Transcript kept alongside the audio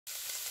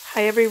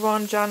Hi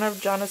everyone, John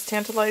of Jonna's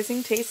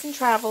Tantalizing Tastes and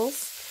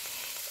Travels,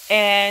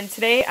 and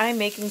today I'm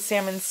making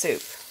salmon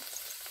soup.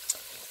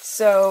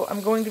 So I'm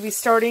going to be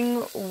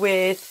starting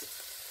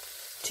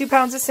with 2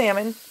 pounds of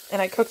salmon,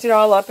 and I cooked it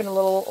all up in a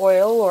little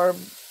oil, or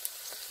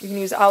you can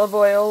use olive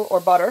oil or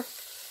butter,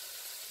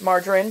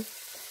 margarine,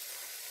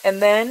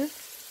 and then,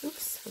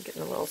 oops, we're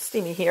getting a little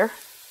steamy here,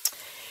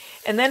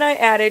 and then I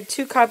added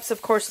 2 cups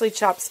of coarsely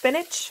chopped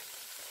spinach.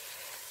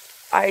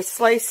 I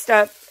sliced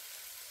up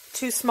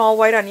 2 small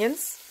white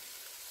onions.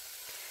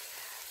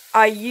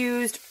 I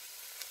used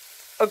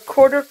a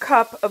 1/4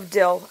 cup of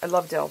dill. I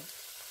love dill.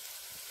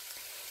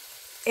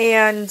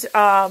 And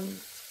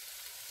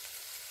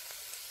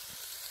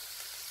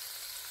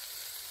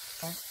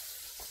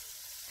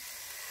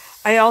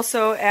I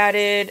also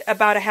added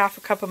about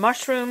 1/2 cup of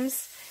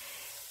mushrooms,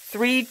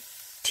 3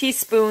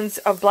 teaspoons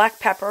of black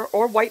pepper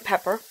or white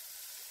pepper.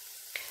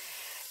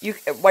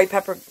 White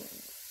pepper,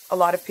 a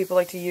lot of people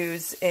like to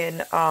use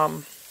in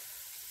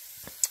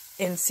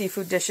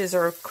seafood dishes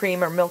or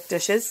cream or milk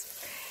dishes.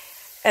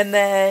 And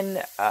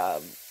then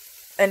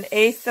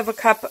 1/8 of a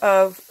cup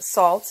of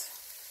salt,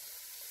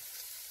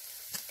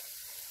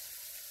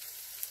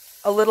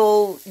 a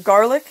little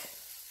garlic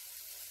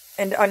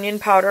and onion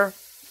powder,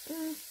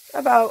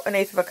 about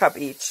 1/8 of a cup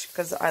each,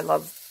 because I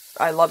love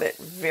it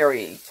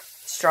very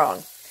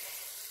strong.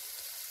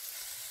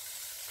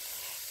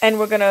 And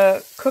we're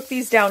gonna cook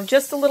these down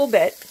just a little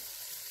bit,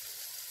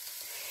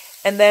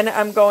 and then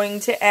I'm going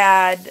to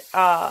add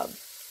a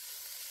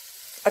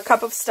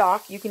cup of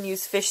stock. You can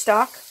use fish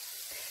stock,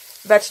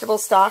 vegetable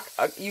stock.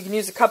 You can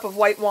use a cup of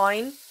white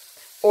wine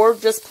or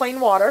just plain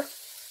water.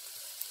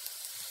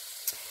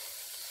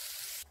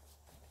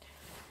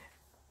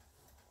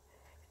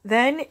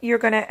 Then you're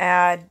going to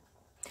add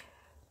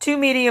 2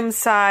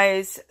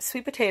 medium-sized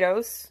sweet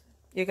potatoes.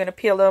 You're going to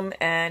peel them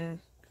and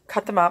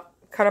cut them up.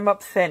 Cut them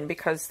up thin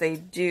because they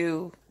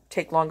do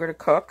take longer to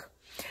cook.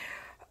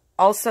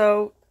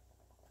 Also,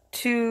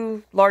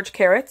 2 large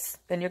carrots.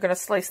 Then you're going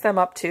to slice them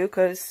up too,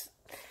 because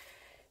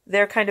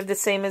they're kind of the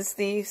same as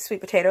the sweet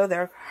potato.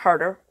 They're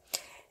harder.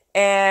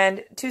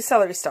 And 2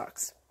 celery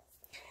stalks.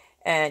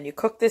 And you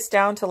cook this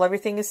down till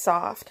everything is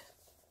soft.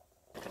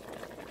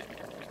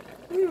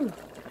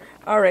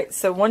 Alright,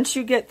 so once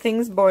you get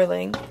things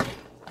boiling,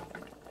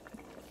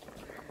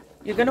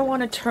 you're going to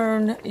want to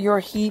turn your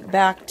heat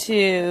back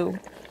to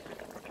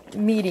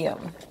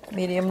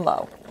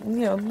medium-low. You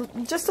know,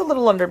 just a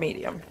little under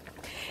medium.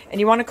 And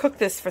you want to cook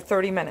this for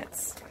 30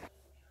 minutes.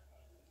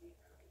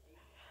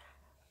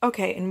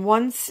 Okay, and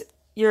once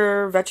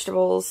your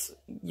vegetables,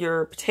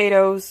 your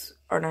potatoes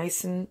are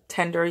nice and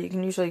tender, you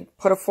can usually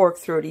put a fork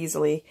through it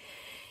easily.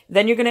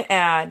 Then you're going to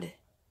add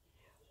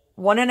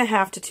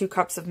 1.5 to 2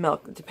 cups of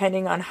milk,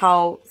 depending on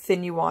how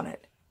thin you want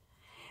it.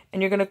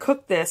 And you're going to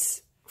cook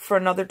this for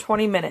another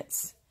 20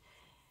 minutes.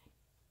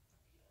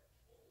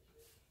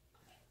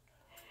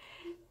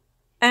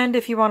 And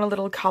if you want a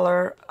little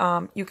color,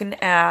 you can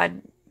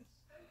add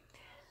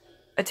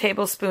a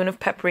tablespoon of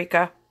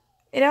paprika.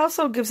 It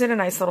also gives it a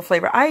nice little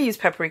flavor. I use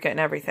paprika in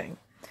everything.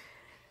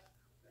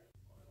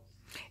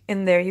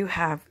 And there you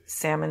have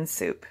salmon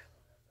soup.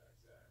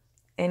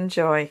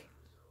 Enjoy.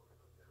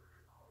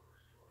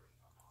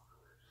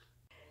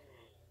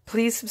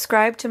 Please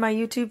subscribe to my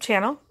YouTube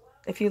channel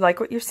if you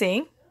like what you're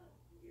seeing.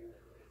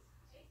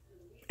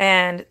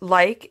 And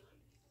like,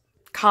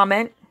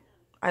 comment.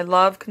 I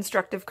love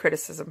constructive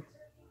criticism.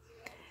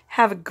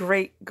 Have a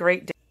great,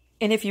 great day.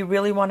 And if you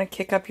really want to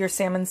kick up your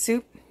salmon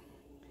soup,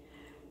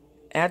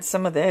 add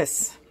some of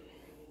this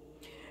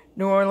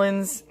New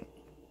Orleans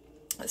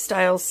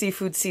style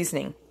seafood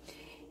seasoning.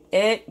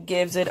 It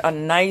gives it a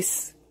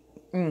nice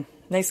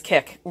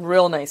kick,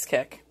 real nice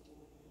kick.